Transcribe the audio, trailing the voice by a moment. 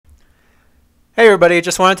Hey everybody,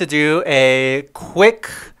 just wanted to do a quick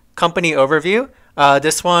company overview.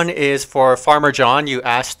 This one is for Farmer John. You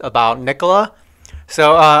asked about NKLA.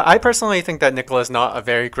 I personally think that NKLA is not a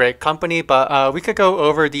very great company, but we could go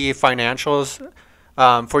over the financials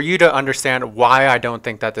for you to understand why I don't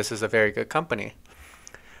think that this is a very good company.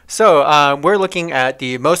 We're looking at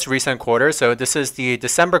the most recent quarter. So this is the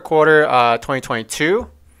December quarter 2022.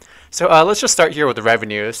 Let's just start here with the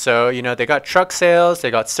revenue. They got truck sales, they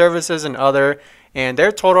got services and other, and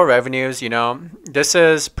their total revenues, this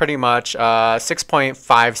is pretty much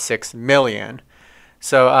 6.56 million.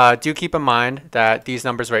 Do keep in mind that these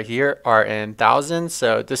numbers right here are in thousands.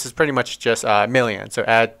 So this is pretty much just million. So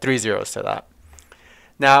add 3 zeros to that.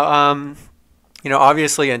 Now,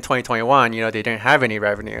 obviously in 2021, they didn't have any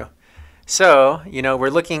revenue. We're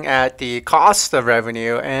looking at the cost of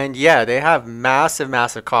revenue, and yeah, they have massive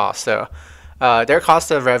costs. Their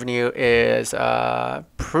cost of revenue is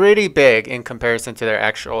pretty big in comparison to their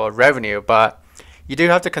actual revenue, but you do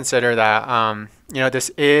have to consider that, this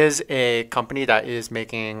is a company that is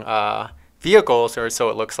making vehicles, or so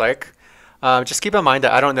it looks like. Just keep in mind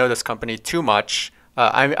that I don't know this company too much.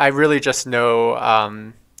 I really just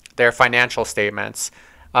know their financial statements.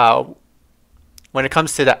 When it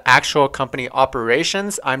comes to the actual company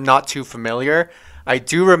operations, I'm not too familiar. I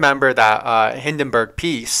do remember that Hindenburg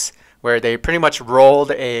piece where they pretty much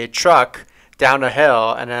rolled a truck down a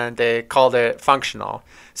hill and then they called it functional.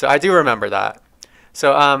 So I do remember that.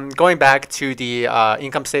 Going back to the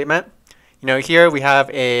income statement, here we have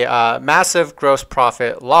a massive gross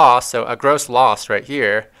profit loss, so a gross loss right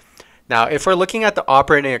here. Now, if we're looking at the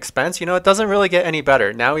operating expense, it doesn't really get any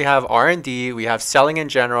better. Now we have R&D, we have selling in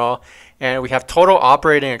general, and we have total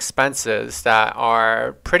operating expenses that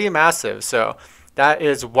are pretty massive. So that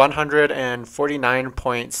is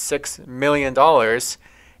 $149.6 million.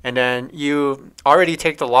 And then you already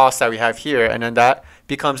take the loss that we have here, and then that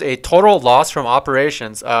becomes a total loss from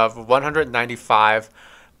operations of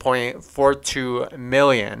 $195.42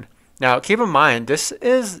 million. Now, keep in mind, this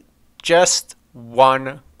is just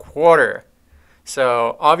one quarter.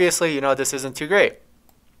 So obviously, this isn't too great.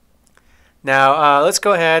 Now, let's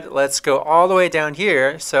go ahead. Let's go all the way down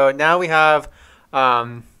here. So now we have,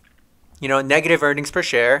 negative earnings per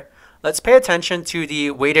share. Let's pay attention to the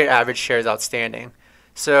weighted average shares outstanding.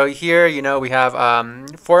 So here, we have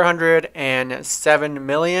 407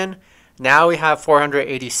 million. Now we have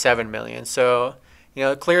 487 million. So,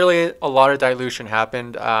 clearly a lot of dilution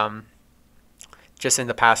happened just in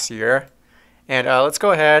the past year. And let's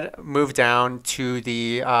go ahead, move down to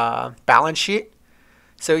the balance sheet.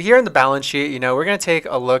 So here in the balance sheet, we're going to take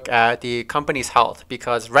a look at the company's health,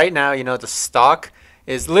 because right now, the stock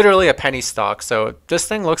is literally a penny stock. So this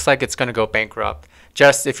thing looks like it's going to go bankrupt.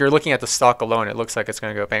 Just if you're looking at the stock alone, it looks like it's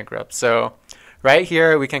going to go bankrupt. So right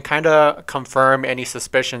here, we can kind of confirm any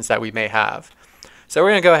suspicions that we may have. So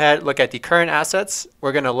we're going to go ahead, look at the current assets.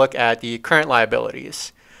 We're going to look at the current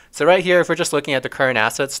liabilities. So right here, if we're just looking at the current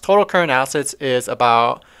assets, total current assets is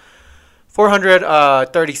about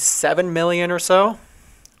 437 million or so.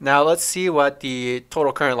 Now let's see what the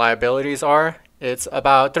total current liabilities are. It's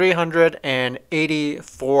about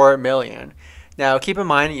 384 million. Now keep in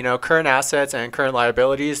mind, current assets and current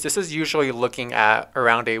liabilities, this is usually looking at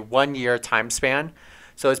around a 1 year time span.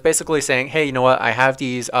 So it's basically saying, hey, you know what? I have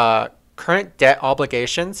these current debt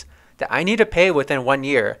obligations that I need to pay within 1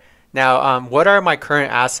 year. Now, what are my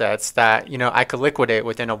current assets that, I could liquidate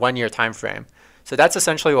within a 1 year time frame? So that's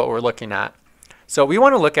essentially what we're looking at. So we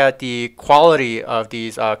want to look at the quality of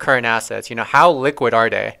these current assets. How liquid are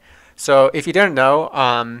they? So if you didn't know,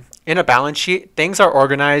 in a balance sheet, things are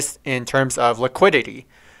organized in terms of liquidity.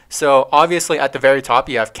 So obviously at the very top,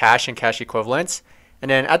 you have cash and cash equivalents.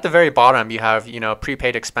 And then at the very bottom, you have,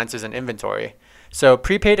 prepaid expenses and inventory. So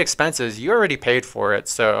prepaid expenses, you already paid for it.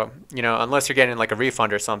 So, unless you're getting like a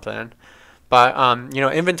refund or something. But,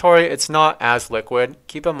 inventory, it's not as liquid.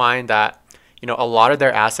 Keep in mind that, a lot of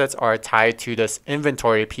their assets are tied to this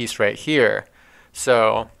inventory piece right here.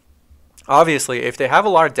 So obviously, if they have a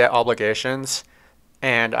lot of debt obligations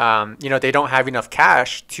and, they don't have enough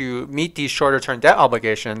cash to meet these shorter term debt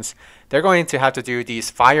obligations, they're going to have to do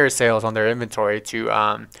these fire sales on their inventory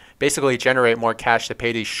to basically generate more cash to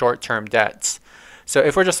pay these short term debts. So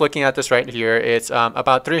if we're just looking at this right here, it's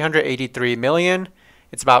about 383 million.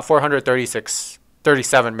 It's about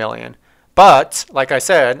 437 million. But like I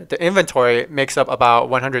said, the inventory makes up about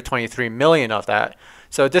 123 million of that.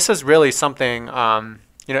 So this is really something,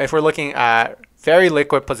 if we're looking at very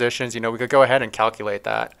liquid positions, we could go ahead and calculate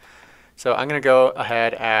that. So I'm going to go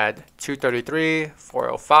ahead, add 233,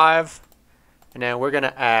 405, and then we're going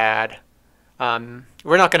to add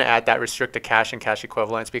we're not going to add that restricted cash and cash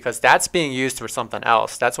equivalents because that's being used for something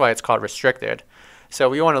else. That's why it's called restricted. So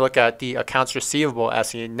we want to look at the accounts receivable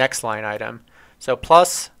as the next line item. So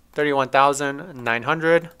plus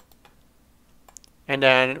 31,900. And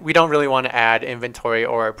then we don't really want to add inventory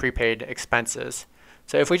or prepaid expenses.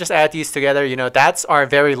 So if we just add these together, that's our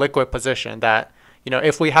very liquid position that,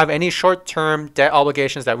 if we have any short-term debt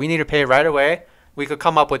obligations that we need to pay right away, we could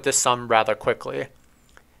come up with this sum rather quickly.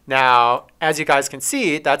 Now, as you guys can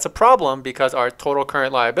see, that's a problem because our total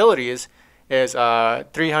current liabilities is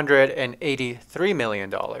 $383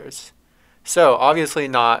 million. So obviously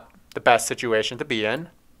not the best situation to be in.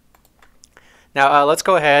 Now let's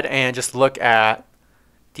go ahead and just look at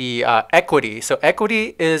the equity. So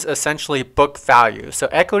equity is essentially book value. So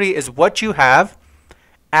equity is what you have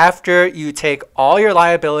after you take all your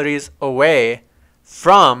liabilities away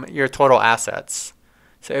from your total assets.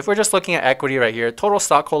 So if we're just looking at equity right here, total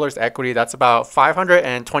stockholders' equity, that's about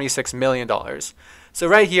 $526 million. So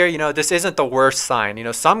right here, this isn't the worst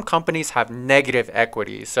sign. Some companies have negative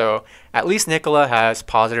equity. So at least NKLA has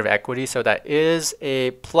positive equity. So that is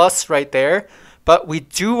a plus right there. But we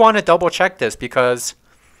do want to double check this because,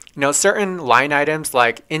 certain line items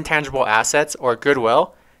like intangible assets or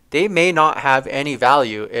goodwill, they may not have any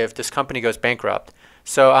value if this company goes bankrupt.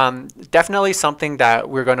 So definitely something that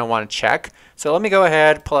we're going to want to check. So let me go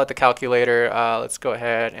ahead, pull out the calculator. Let's go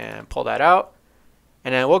ahead and pull that out.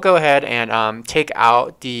 And then we'll go ahead and take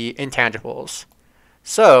out the intangibles.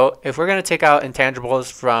 So if we're going to take out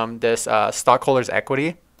intangibles from this stockholders'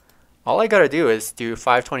 equity, all I got to do is do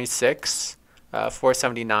 526,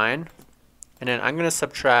 479. And then I'm going to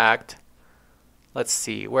subtract, let's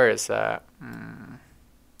see, where is that?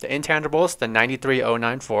 The intangibles, the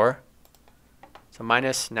 93,094. So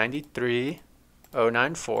minus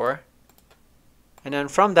 93,094. And then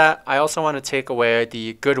from that, I also want to take away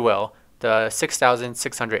the goodwill, the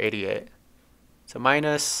 6,688. So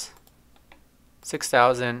minus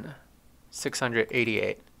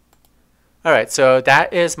 6,688. All right, so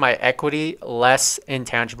that is my equity less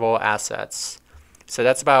intangible assets. So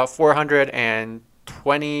that's about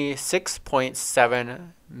 $426.7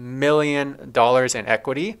 million in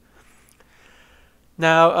equity.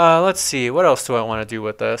 Now, let's see, what else do I want to do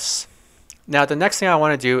with this? Now, the next thing I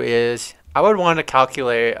want to do is I would want to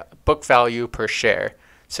calculate book value per share.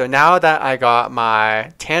 So now that I got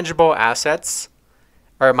my tangible assets,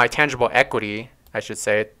 or my tangible equity, I should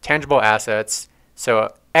say, tangible assets.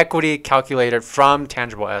 So equity calculated from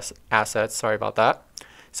tangible assets, sorry about that.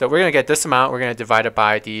 So we're going to get this amount, we're going to divide it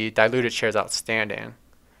by the diluted shares outstanding.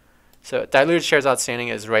 So diluted shares outstanding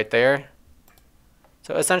is right there.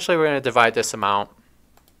 So essentially we're going to divide this amount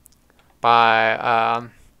by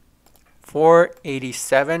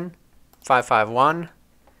 487,551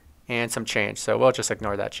 and some change. So we'll just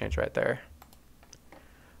ignore that change right there.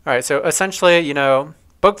 All right, so essentially,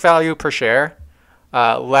 book value per share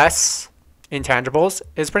less intangibles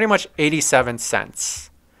is pretty much 87 cents.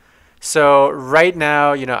 So right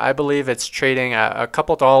now, I believe it's trading at a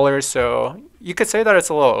couple dollars, so you could say that it's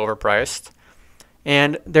a little overpriced.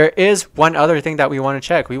 And there is one other thing that we want to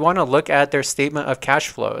check. We want to look at their statement of cash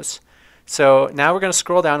flows. So now we're going to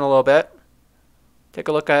scroll down a little bit. Take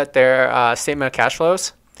a look at their statement of cash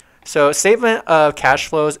flows. So statement of cash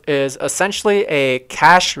flows is essentially a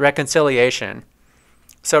cash reconciliation.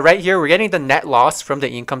 So right here, we're getting the net loss from the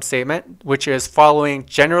income statement, which is following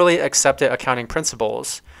generally accepted accounting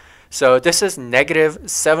principles. So this is negative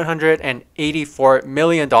 $784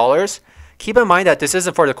 million. Keep in mind that this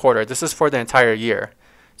isn't for the quarter. This is for the entire year.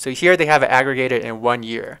 So here they have it aggregated in 1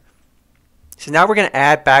 year. So now we're going to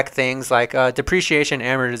add back things like depreciation,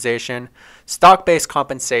 amortization, stock-based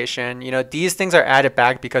compensation. These things are added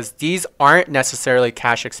back because these aren't necessarily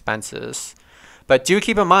cash expenses. But do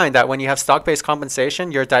keep in mind that when you have stock-based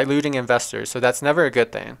compensation, you're diluting investors. So that's never a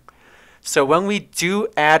good thing. So when we do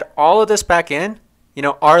add all of this back in,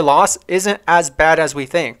 our loss isn't as bad as we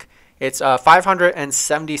think. It's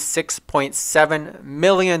 $576.7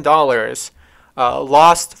 million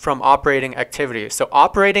lost from operating activities. So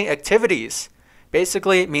operating activities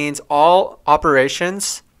basically means all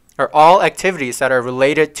operations or all activities that are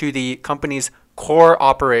related to the company's core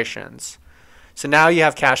operations. So now you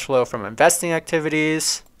have cash flow from investing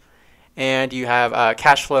activities and you have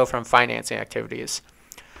cash flow from financing activities.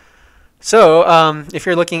 So if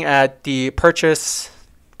you're looking at the purchases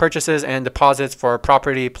and deposits for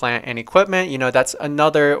property, plant, and equipment, that's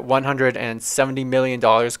another $170 million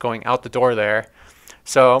going out the door there.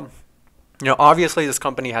 So, obviously this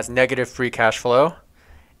company has negative free cash flow.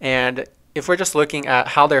 And if we're just looking at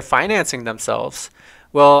how they're financing themselves,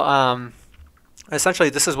 well, essentially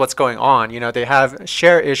this is what's going on. They have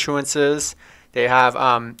share issuances, they have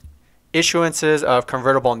issuances of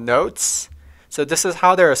convertible notes. So this is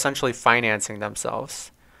how they're essentially financing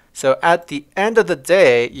themselves. So at the end of the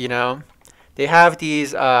day, they have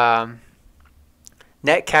these net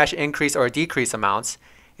cash increase or decrease amounts.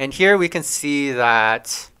 And here we can see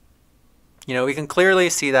that, we can clearly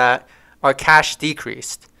see that our cash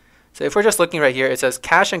decreased. So if we're just looking right here, it says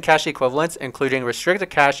cash and cash equivalents, including restricted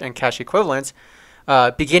cash and cash equivalents,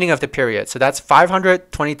 beginning of the period. So that's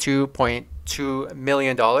 $522.2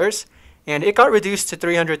 million. And it got reduced to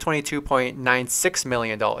 $322.96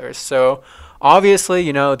 million. So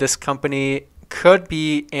obviously, this company could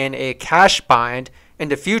be in a cash bind in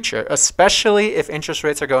the future, especially if interest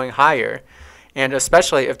rates are going higher, and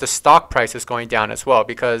especially if the stock price is going down as well,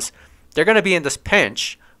 because they're going to be in this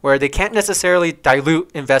pinch where they can't necessarily dilute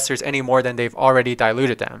investors any more than they've already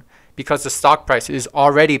diluted them, because the stock price is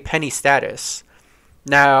already penny status.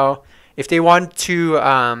 Now, if they want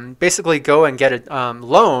to basically go and get a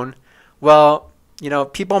loan, well,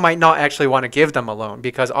 people might not actually want to give them a loan,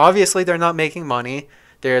 because obviously they're not making money.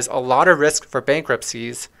 There's a lot of risk for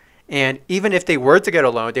bankruptcies. And even if they were to get a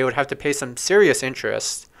loan, they would have to pay some serious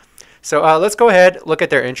interest. So let's go ahead, look at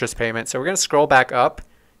their interest payment. So we're going to scroll back up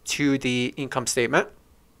to the income statement.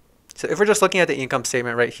 So if we're just looking at the income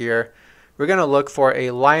statement right here, we're going to look for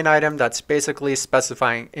a line item that's basically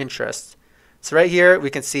specifying interest. So right here, we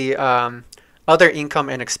can see other income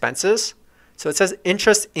and expenses. So it says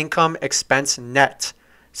interest income expense net.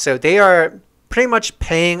 So they are pretty much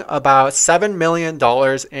paying about $7 million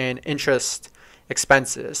in interest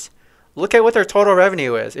expenses. Look at what their total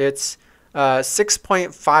revenue is. It's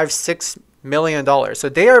 $6.56 million. So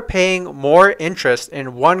they are paying more interest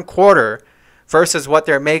in one quarter versus what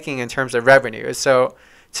they're making in terms of revenue. So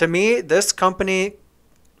to me, this company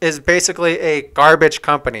is basically a garbage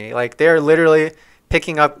company. Like, they're literally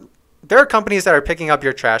picking up, there are companies that are picking up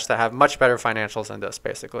your trash that have much better financials than this,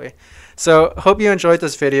 basically. So hope you enjoyed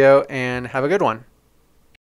this video and have a good one.